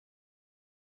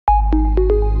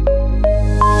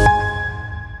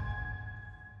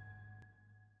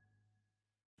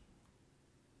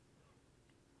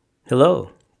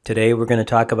Hello. Today we're going to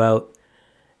talk about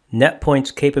NetPoint's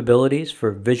capabilities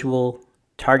for visual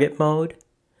target mode.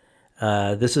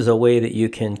 This is a way that you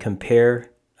can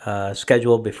compare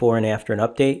schedule before and after an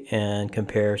update and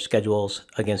compare schedules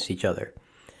against each other.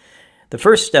 The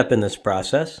first step in this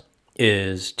process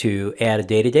is to add a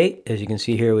data date. As you can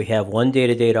see here, we have one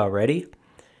data date already.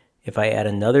 If I add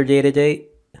another data date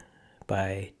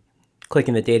by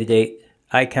clicking the data date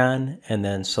icon and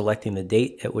then selecting the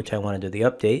date at which I want to do the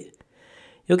update,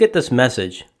 you'll get this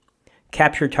message,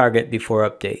 capture target before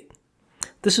update.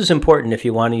 This is important if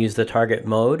you want to use the target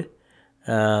mode.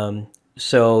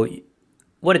 So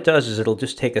what it does is it'll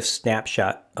just take a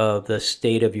snapshot of the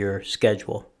state of your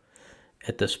schedule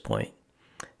at this point.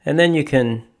 And then you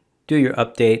can do your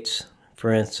updates.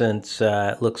 For instance,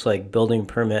 it looks like building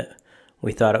permit,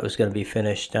 we thought it was going to be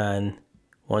finished on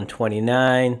 1/29,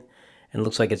 and it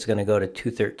looks like it's going to go to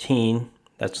 2/13.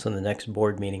 That's in the next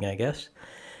board meeting, I guess.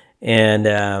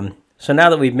 And so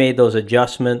now that we've made those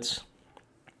adjustments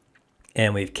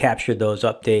and we've captured those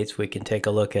updates, we can take a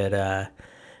look at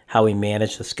how we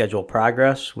manage the schedule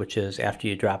progress, which is after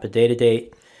you drop a data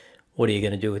date, what are you going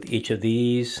to do with each of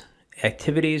these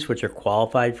activities which are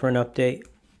qualified for an update?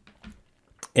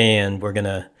 And we're going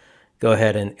to go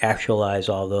ahead and actualize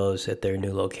all those at their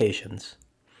new locations.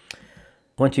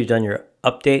 Once you've done your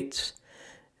updates,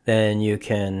 then you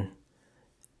can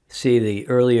see the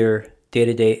earlier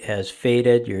data date has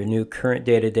faded, your new current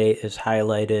data date is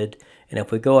highlighted, and if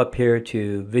we go up here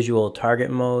to visual target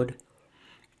mode,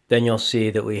 then you'll see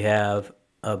that we have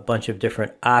a bunch of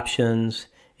different options,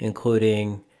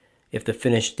 including if the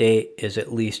finish date is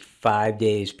at least 5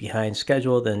 days behind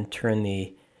schedule, then turn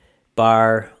the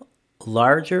bar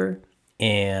larger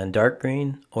and dark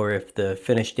green, or if the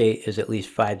finish date is at least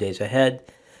 5 days ahead,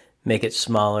 make it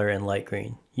smaller and light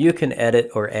green. You can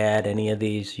edit or add any of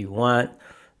these you want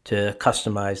to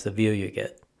customize the view you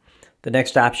get. The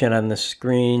next option on the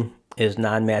screen is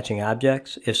non-matching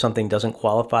objects. If something doesn't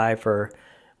qualify for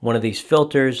one of these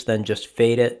filters, then just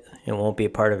fade it. It won't be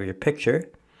a part of your picture.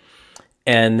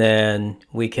 And then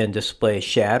we can display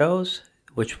shadows,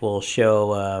 which will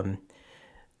show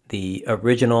the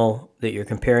original that you're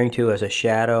comparing to as a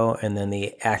shadow, and then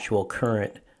the actual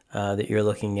current that you're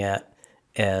looking at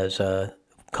as a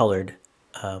colored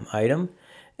item.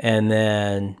 And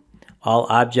then all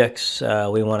objects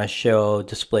we want to show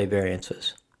display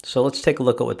variances. So let's take a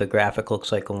look at what the graphic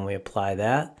looks like when we apply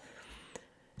that.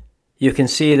 You can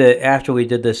see that after we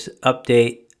did this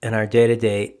update in our data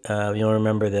date, you'll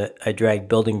remember that I dragged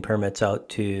building permits out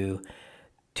to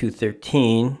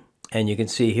 2/13, and you can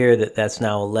see here that that's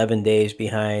now 11 days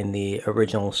behind the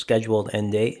original scheduled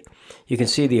end date. You can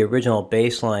see the original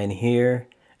baseline here,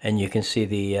 and you can see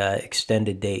the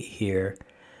extended date here.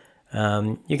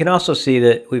 You can also see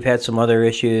that we've had some other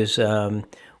issues.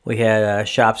 We had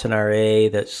shops in RA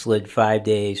that slid 5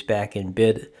 days back in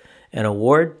bid and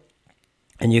award,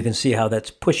 and you can see how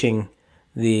that's pushing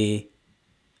the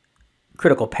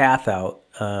critical path out.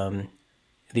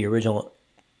 The original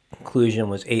conclusion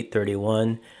was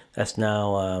 8/31. That's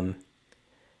now,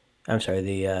 I'm sorry,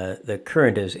 the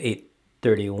current is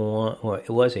 8/31. Well, it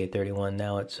was 8/31.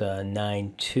 Now it's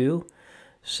 9/2.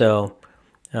 So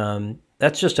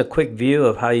that's just a quick view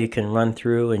of how you can run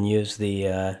through and use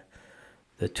the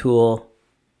tool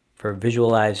for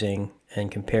visualizing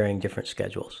and comparing different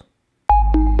schedules.